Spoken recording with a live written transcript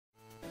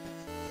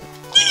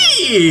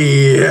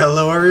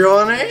Hello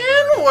everyone and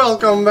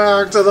welcome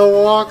back to the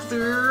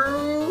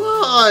walkthrough.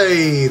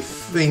 I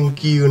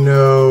think you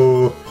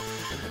know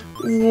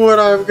what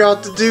I've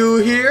got to do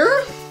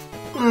here.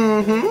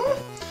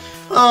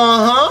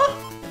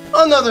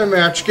 Another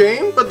match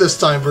game, but this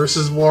time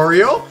versus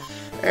Wario.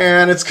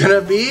 And it's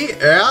gonna be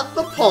at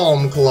the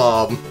Palm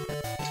Club.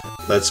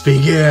 Let's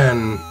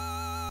begin.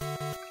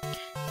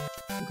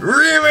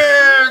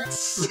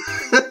 Remix!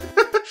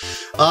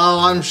 Oh,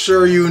 I'm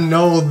sure you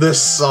know this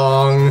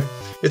song.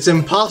 It's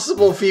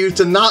impossible for you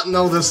to not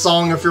know this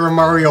song if you're a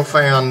Mario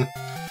fan.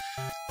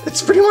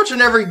 It's pretty much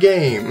in every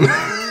game.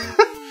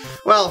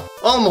 Well,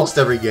 almost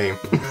every game.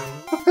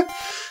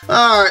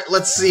 Alright,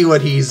 let's see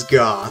what he's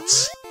got.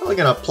 Probably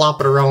gonna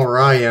plop it around where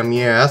I am,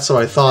 yeah, that's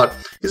what I thought.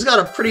 He's got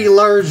a pretty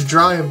large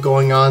drive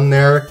going on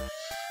there.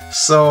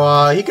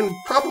 So, he can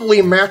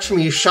probably match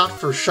me shot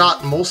for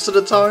shot most of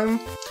the time.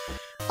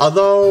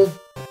 Although,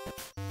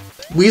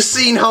 we've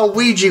seen how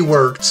Ouija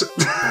worked.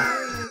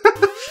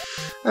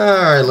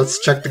 Alright, let's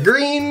check the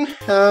green.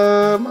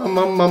 I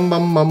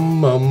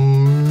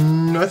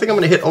think I'm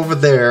gonna hit over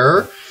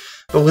there,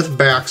 but with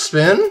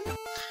backspin.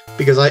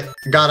 Because I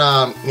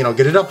gotta,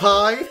 get it up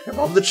high,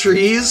 above the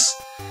trees.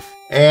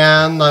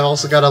 And I've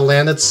also gotta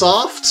land it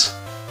soft.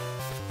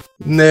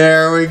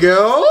 There we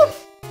go.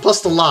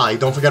 Plus the lie,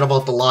 don't forget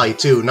about the lie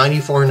too.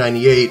 94,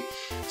 98.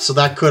 So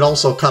that could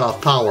also cut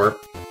off power.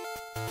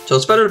 So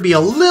it's better to be a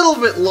little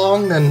bit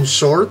long than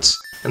short,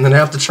 and then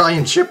have to try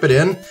and chip it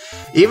in.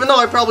 Even though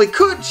I probably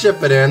could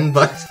chip it in,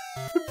 but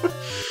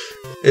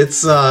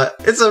it's a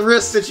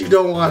risk that you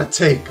don't want to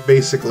take,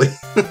 basically.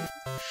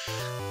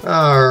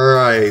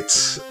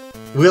 Alright.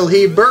 Will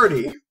he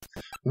birdie?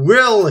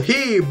 Will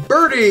he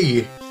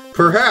birdie?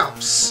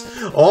 Perhaps.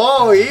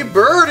 Oh, he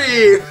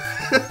birdie!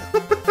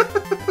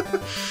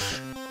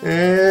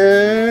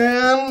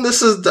 And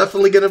this is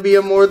definitely going to be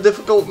a more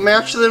difficult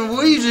match than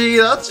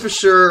Ouija, that's for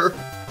sure.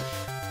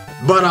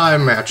 But I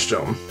matched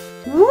him.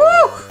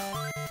 Woo!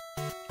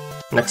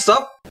 Next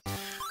up,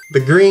 the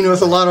green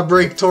with a lot of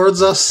break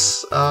towards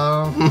us.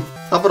 How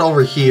about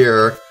over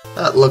here?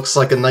 That looks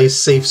like a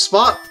nice safe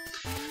spot.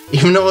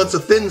 Even though it's a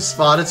thin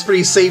spot, it's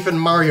pretty safe in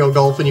Mario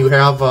Golf when you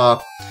have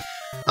a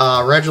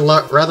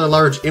rather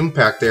large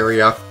impact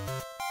area.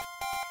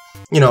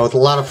 You know, with a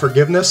lot of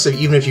forgiveness,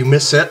 even if you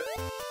miss it.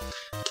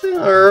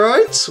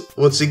 Alright,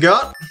 what's he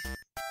got?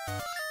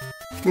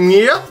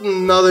 Yep,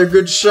 another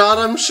good shot,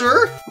 I'm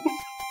sure.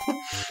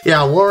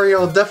 Yeah,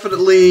 Wario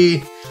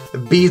definitely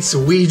beats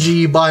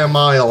Ouija by a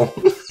mile.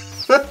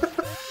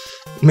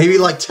 Maybe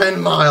like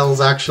 10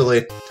 miles,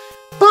 actually.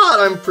 But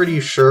I'm pretty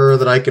sure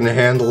that I can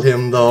handle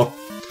him, though.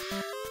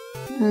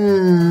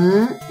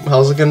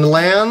 How's it gonna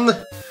land?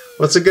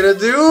 What's it gonna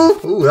do?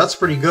 Ooh, that's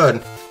pretty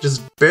good.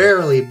 Just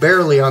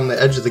barely on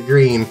the edge of the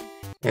green.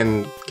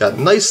 And got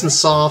nice and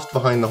soft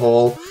behind the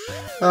hole.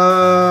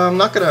 I'm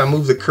not gonna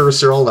move the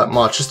cursor all that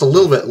much, just a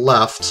little bit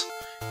left.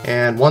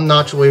 And one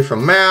notch away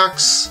from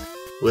max.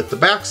 With the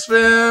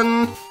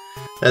backspin.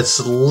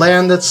 Let's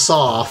land it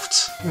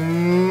soft.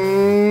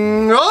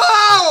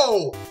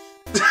 Oh!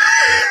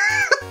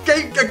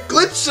 Got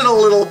glitched it a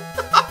little.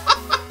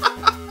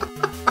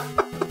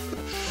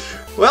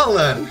 Well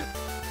then.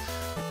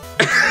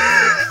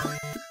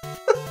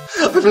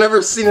 I've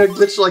never seen a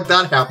glitch like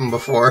that happen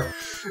before.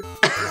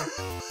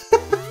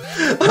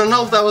 I don't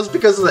know if that was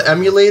because of the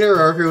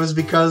emulator or if it was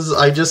because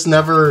I just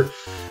never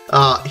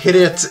hit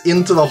it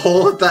into the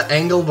hole at that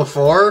angle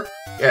before.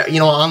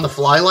 On the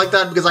fly like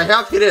that, because I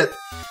have hit it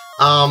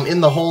in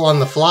the hole on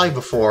the fly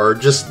before,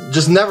 just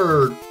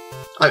never,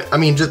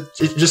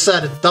 it just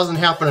said it doesn't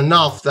happen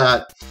enough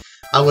that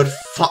I would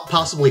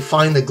possibly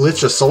find the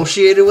glitch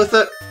associated with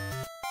it.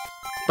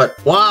 But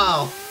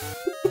wow,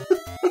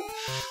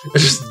 I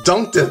just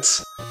dunked it.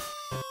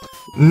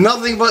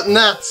 Nothing but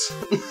net.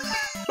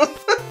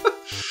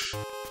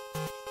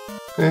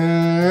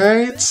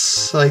 Alright,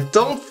 I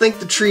don't think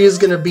the tree is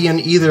gonna be in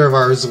either of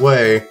ours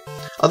way.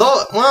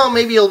 Although, well,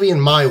 maybe it'll be in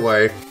my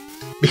way,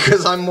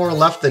 because I'm more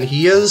left than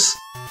he is.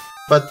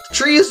 But the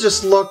trees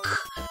just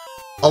look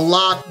a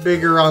lot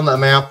bigger on the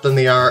map than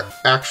they are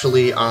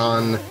actually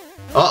on...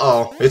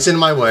 Uh-oh, it's in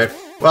my way.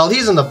 Well,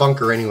 he's in the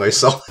bunker anyway,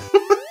 so...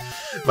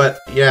 But,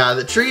 yeah,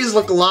 the trees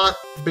look a lot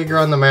bigger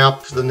on the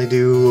map than they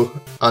do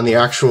on the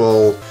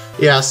actual...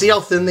 Yeah, see how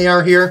thin they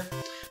are here?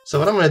 So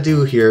what I'm going to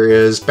do here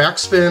is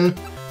backspin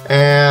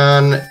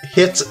and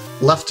hit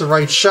left to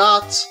right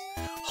shot.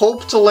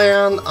 Hope to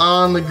land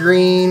on the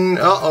green.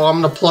 Uh-oh,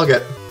 I'm gonna plug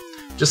it.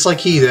 Just like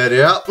he did,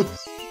 yep.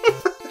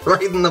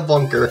 Right in the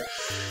bunker.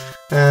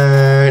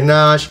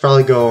 Nah, I should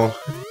probably go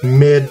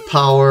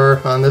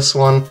mid-power on this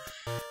one.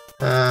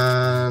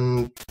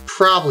 And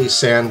probably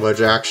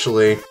sandwich,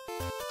 actually.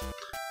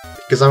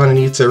 Because I'm gonna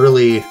need to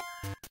really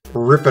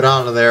rip it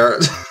out of there.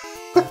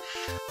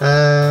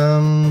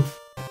 How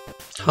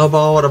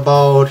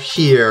about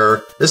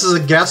here? This is a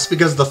guess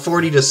because the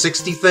 40 to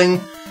 60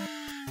 thing.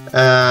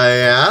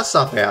 Yeah, that's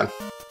not bad.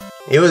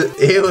 It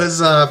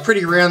was a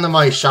pretty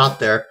randomized shot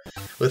there,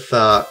 with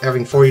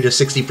having 40 to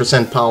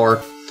 60%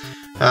 power.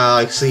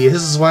 See,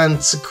 his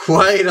went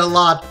quite a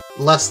lot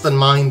less than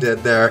mine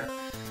did there.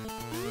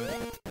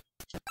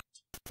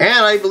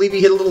 And I believe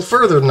he hit a little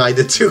further than I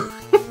did too.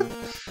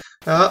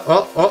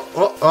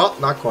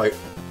 Not quite.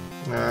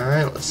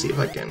 Alright, let's see if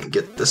I can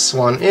get this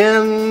one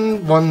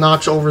in. One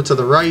notch over to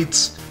the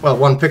right. Well,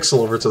 one pixel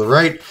over to the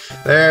right.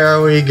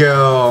 There we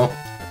go.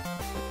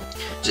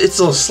 It's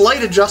those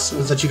slight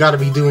adjustments that you gotta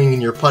be doing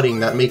in your putting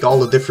that make all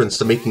the difference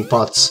to making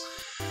putts.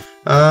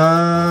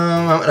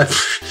 I'm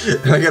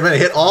gonna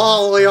hit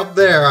all the way up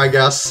there, I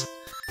guess.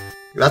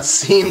 That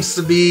seems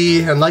to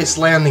be a nice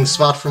landing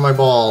spot for my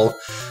ball.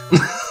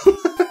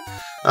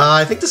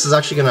 I think this is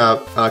actually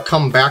gonna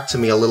come back to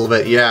me a little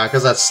bit, yeah,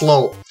 because that's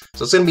slope.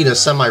 So it's gonna be in a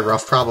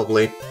semi-rough,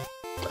 probably.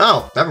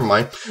 Oh, never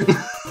mind.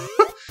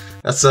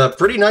 That's a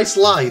pretty nice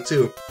lie,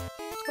 too.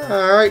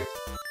 Alright.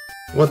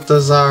 What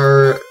does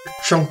our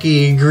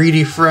chunky,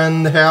 greedy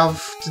friend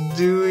have to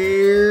do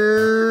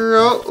here?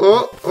 I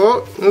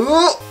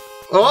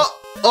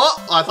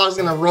thought I was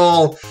gonna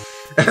roll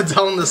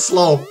down the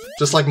slope,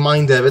 just like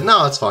mine did, but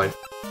no, it's fine.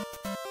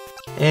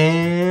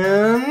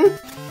 And...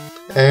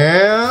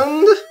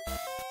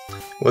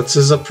 what's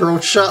his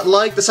approach shot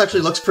like? This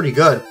actually looks pretty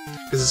good,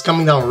 because it's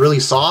coming down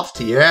really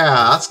soft.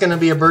 Yeah, that's gonna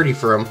be a birdie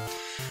for him.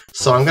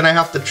 So I'm gonna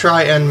have to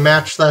try and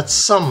match that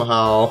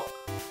somehow.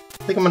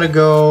 I think I'm gonna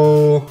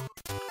go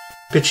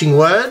pitching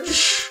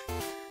wedge,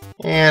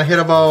 and hit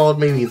about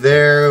maybe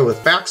there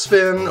with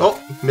backspin. Oh,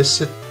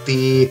 miss-hit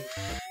the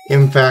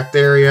impact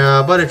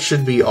area, but it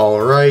should be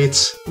alright.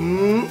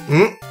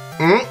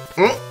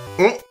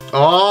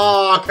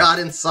 Oh, got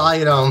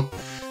inside him.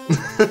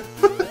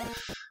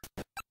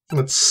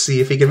 Let's see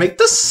if he can make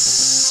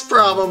this,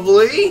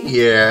 probably.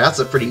 Yeah, that's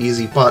a pretty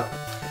easy putt.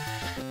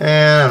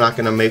 And I'm not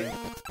gonna make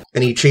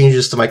any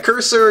changes to my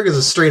cursor, because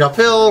it's straight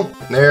uphill.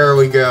 There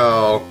we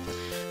go.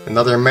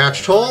 Another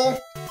matched hole.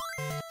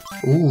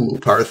 Ooh,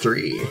 par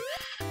 3.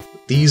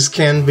 These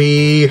can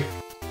be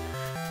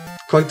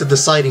quite the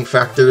deciding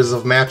factors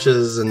of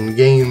matches and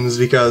games,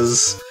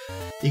 because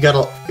you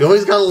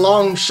always got a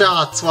long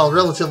shot, well,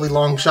 relatively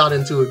long shot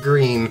into a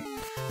green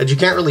that you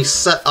can't really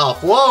set up.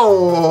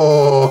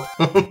 Whoa!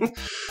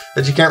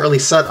 That you can't really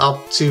set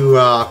up to,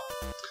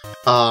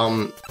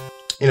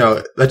 you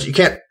know, that you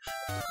can't.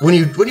 When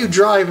you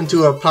drive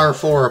into a par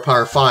 4 or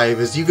par 5,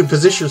 is you can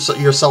position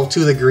yourself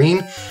to the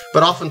green,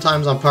 but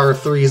oftentimes on par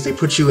 3s they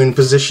put you in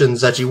positions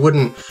that you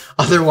wouldn't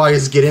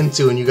otherwise get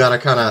into, and you gotta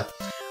kind of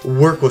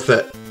work with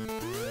it,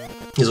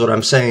 is what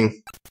I'm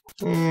saying.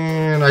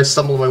 And I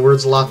stumbled my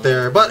words a lot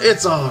there, but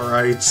it's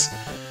alright.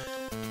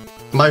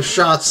 My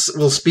shots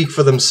will speak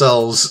for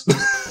themselves.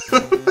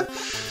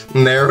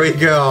 And there we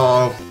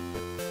go.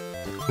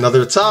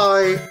 Another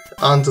tie,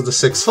 onto the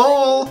 6th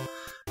hole.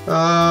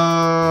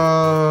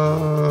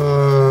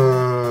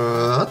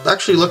 That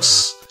actually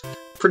looks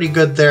pretty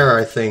good there,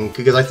 I think,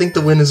 because I think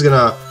the wind is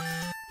gonna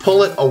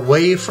pull it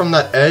away from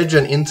that edge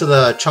and into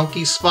the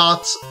chunky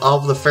spots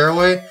of the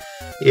fairway.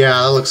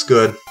 Yeah, that looks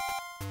good.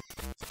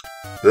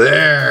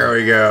 There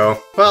we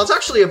go. Well, it's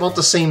actually about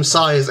the same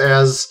size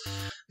as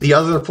the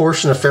other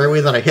portion of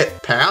fairway that I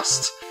hit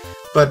past,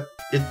 but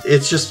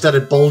it's just that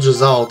it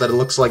bulges out, that it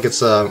looks like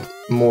it's a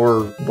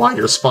more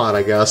wider spot,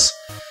 I guess.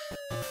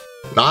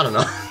 I don't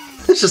know.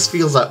 It just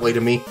feels that way to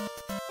me.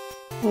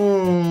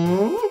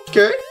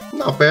 Okay,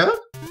 not bad.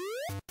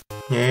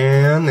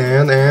 And...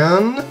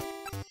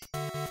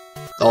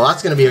 oh,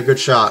 that's gonna be a good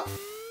shot.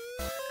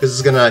 Because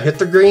it's gonna hit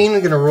the green,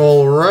 and gonna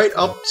roll right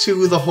up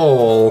to the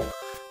hole.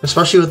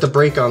 Especially with the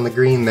break on the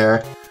green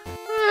there.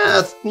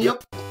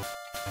 Yep.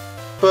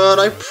 But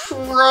I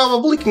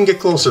probably can get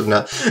closer than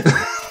that.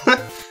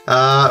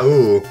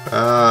 Ooh.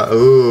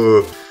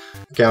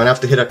 Okay, I'm gonna have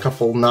to hit a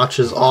couple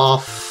notches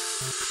off.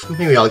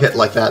 Maybe I'll hit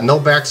like that. No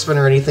backspin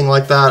or anything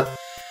like that.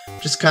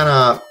 Just kind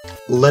of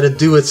let it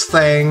do its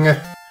thing.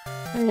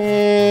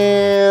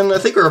 And I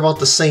think we're about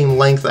the same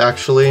length,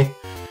 actually.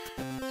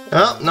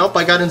 Oh, nope,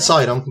 I got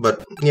inside him.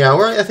 But yeah,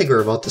 I think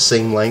we're about the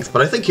same length.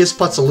 But I think his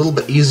putt's a little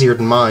bit easier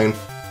than mine.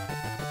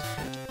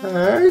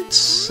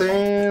 Alright,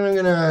 and I'm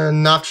gonna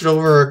notch it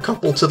over a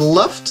couple to the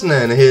left, and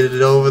then hit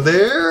it over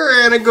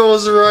there, and it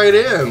goes right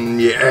in.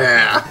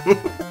 Yeah!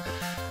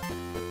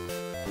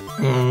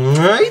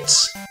 Alright,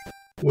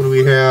 what do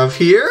we have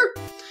here?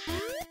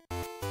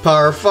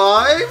 Par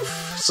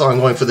 5. So I'm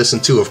going for this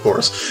in 2, of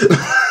course.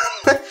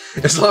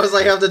 As long as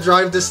I have the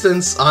drive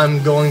distance,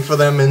 I'm going for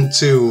them in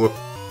 2.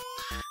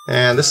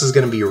 And this is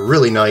gonna be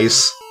really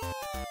nice.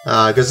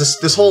 Because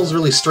this hole is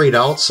really straight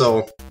out,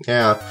 so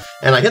yeah.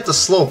 And I hit the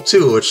slope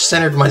too, which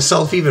centered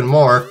myself even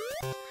more.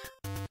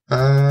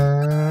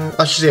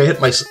 Actually, I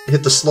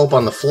hit the slope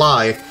on the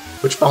fly,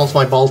 which bounced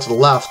my ball to the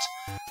left.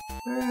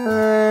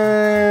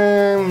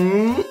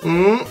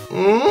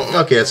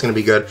 Okay, that's gonna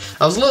be good.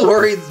 I was a little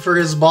worried for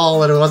his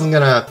ball that it wasn't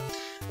gonna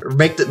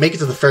make it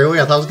to the fairway.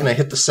 I thought it was gonna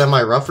hit the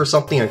semi-rough or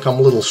something and come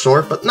a little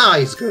short, but nah,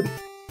 he's good.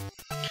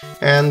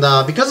 And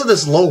because of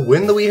this low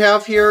wind that we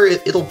have here,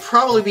 it'll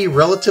probably be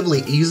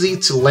relatively easy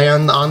to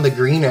land on the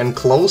green and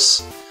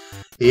close.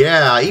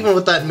 Yeah, even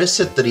with that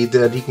mishit that he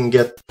did, he can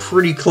get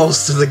pretty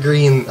close to the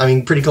green. I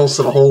mean, pretty close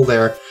to the hole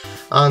there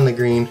on the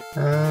green.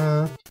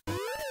 I'm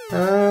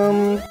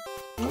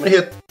gonna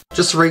hit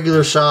just a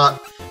regular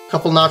shot, a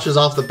couple notches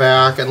off the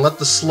back, and let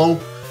the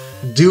slope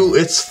do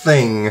its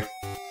thing.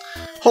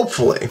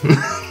 Hopefully.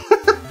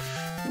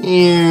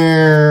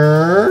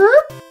 Yeah.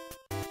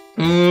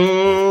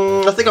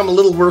 I think I'm a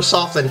little worse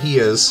off than he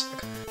is.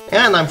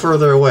 And I'm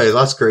further away,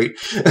 that's great.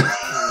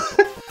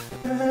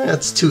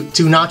 That's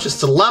two notches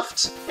to the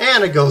left,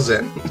 and it goes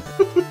in.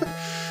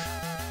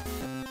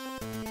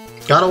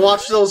 Gotta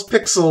watch those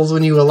pixels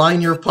when you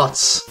align your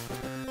putts.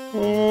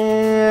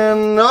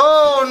 And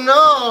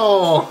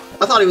no!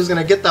 I thought he was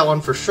gonna get that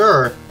one for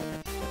sure.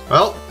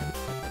 Well,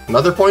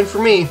 another point for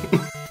me.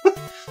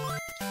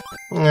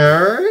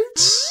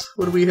 Alright,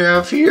 what do we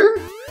have here?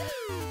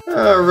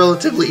 A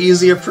relatively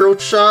easy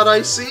approach shot,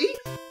 I see.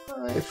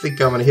 I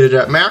think I'm gonna hit it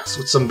at max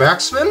with some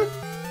backspin,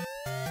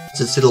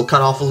 since it'll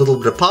cut off a little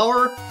bit of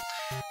power.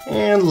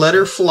 And let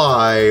her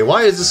fly.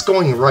 Why is this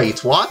going right?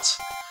 What?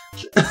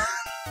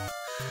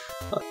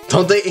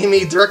 Don't they aim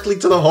me directly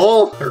to the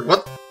hole? Or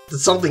what? Did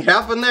something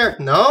happen there?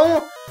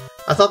 No?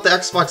 I thought the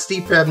Xbox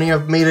D-pad may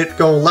have made it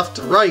go left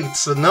to right,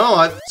 so no,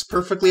 it's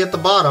perfectly at the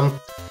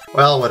bottom.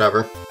 Well,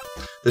 whatever.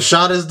 The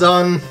shot is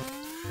done.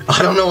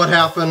 I don't know what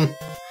happened,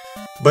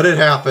 but it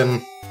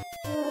happened.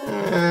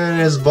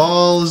 And his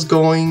ball is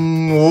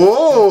going...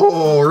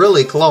 Whoa!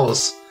 Really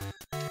close.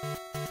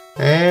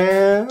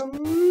 And...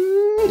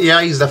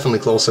 yeah, he's definitely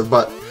closer,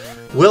 but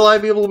will I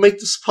be able to make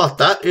this putt?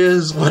 That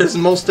is what is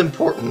most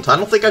important. I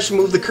don't think I should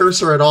move the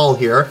cursor at all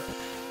here.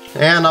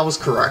 And I was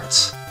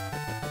correct.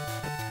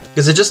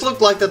 Because it just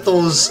looked like that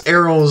those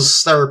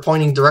arrows that were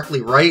pointing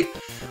directly right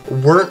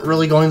weren't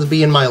really going to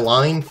be in my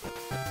line.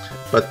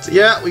 But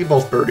yeah, we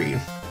both birdied.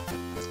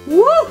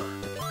 Woo!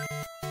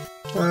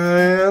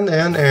 And...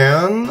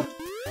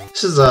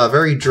 this is a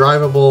very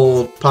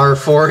drivable par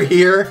 4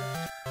 here.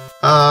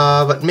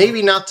 But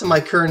maybe not to my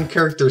current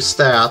character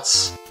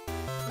stats.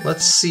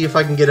 Let's see if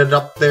I can get it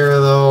up there,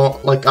 though,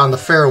 like on the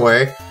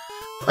fairway.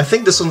 I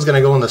think this one's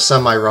gonna go in the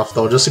semi-rough,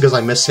 though, just because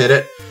I mishit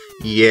it.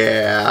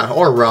 Yeah,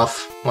 or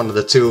rough. One of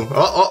the two.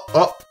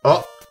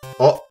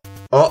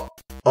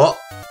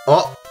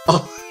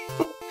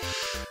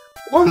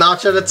 One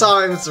notch at a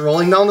time. It's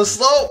rolling down the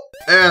slope.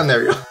 And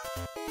there you go.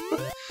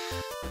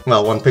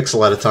 Well, one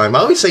pixel at a time. I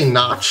always say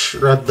notch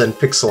rather than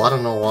pixel. I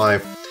don't know why.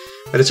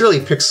 But it's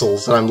really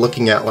pixels that I'm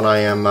looking at when I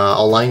am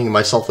aligning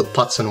myself with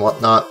putts and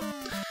whatnot.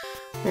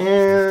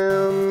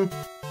 And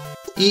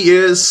he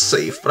is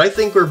safe, but I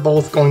think we're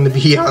both going to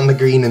be on the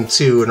green in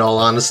 2, in all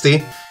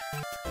honesty.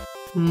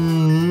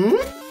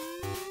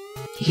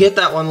 He hit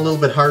that one a little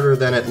bit harder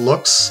than it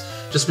looks,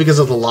 just because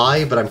of the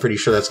lie, but I'm pretty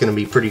sure that's going to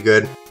be pretty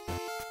good.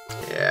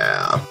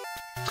 Yeah.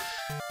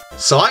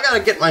 So I gotta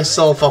get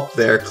myself up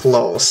there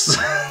close.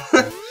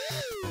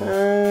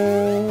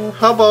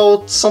 How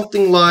about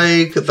something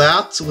like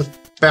that with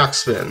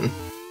backspin?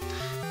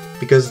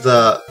 Because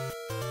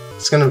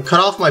it's gonna cut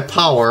off my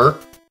power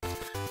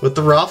with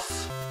the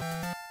rough.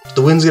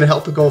 The wind's gonna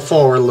help it go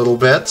forward a little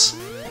bit.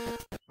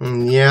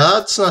 Yeah,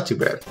 that's not too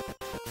bad.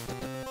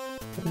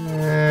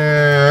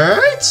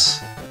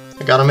 Alright.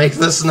 I gotta make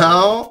this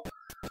now.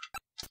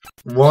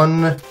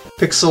 1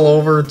 pixel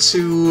over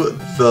to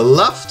the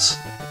left.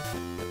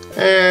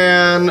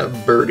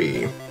 And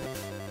birdie.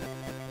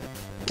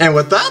 And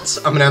with that,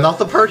 I'm gonna end off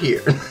the part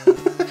here.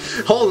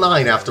 Hole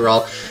 9, after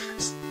all.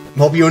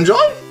 Hope you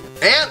enjoy,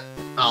 and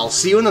I'll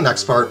see you in the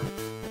next part,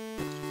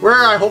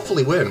 where I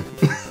hopefully win.